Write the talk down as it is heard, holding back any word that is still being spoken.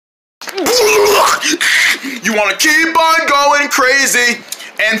You wanna keep on going crazy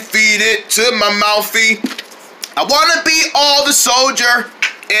and feed it to my mouthy. I wanna be all the soldier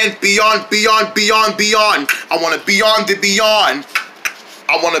and beyond, beyond, beyond, beyond. I wanna beyond the beyond.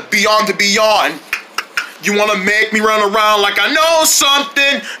 I wanna beyond the beyond. You wanna make me run around like I know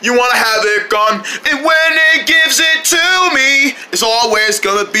something. You wanna have it gone, and when it gives it to me, it's always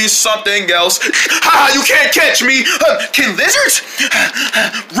gonna be something else. Ha! You can't catch me. Can lizards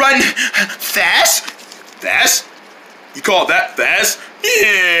run fast? Fast? You call that fast?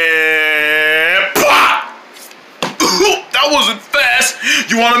 Yeah. Pah! That wasn't fast.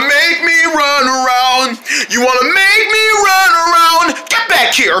 You wanna make me run around? You wanna make me run around? Get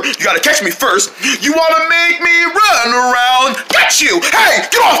back here. You gotta catch me first. You wanna make me run around? Get you. Hey,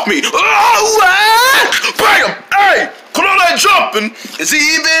 get off me. Oh, bang him. Hey, come on that jumping. It's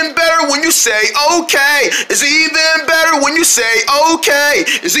even better when you say okay. It's even better when you say okay.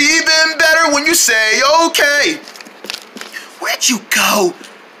 It's even better when you say okay. Where'd you go?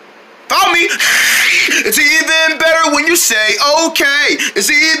 Follow me. It's even better when you say okay. It's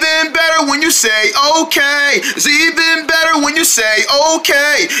even better when you say okay. It's even better when you say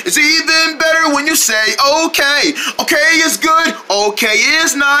okay. It's even better when you say okay. Okay is good. Okay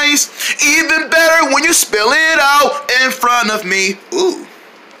is nice. Even better when you spill it out in front of me. Ooh.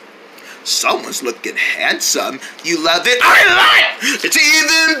 Someone's looking handsome. You love it? I love it! It's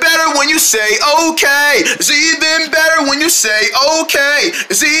even better when you say okay. It's even better when you say okay.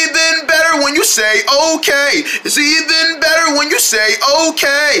 It's even better when you say okay. It's even better when you say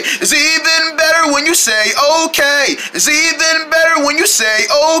okay. It's even better when you say okay. It's even better when you say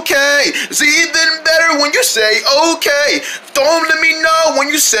okay. It's even better when you say okay. Don't let me know when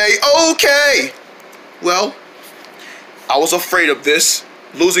you say okay. Well, I was afraid of this.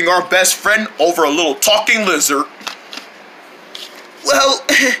 Losing our best friend over a little talking lizard. Well,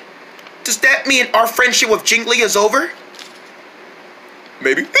 does that mean our friendship with Jingly is over?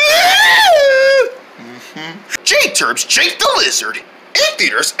 Maybe. J-Terms, Jake the Lizard. In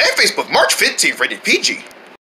theaters and Facebook March 15th, rated PG.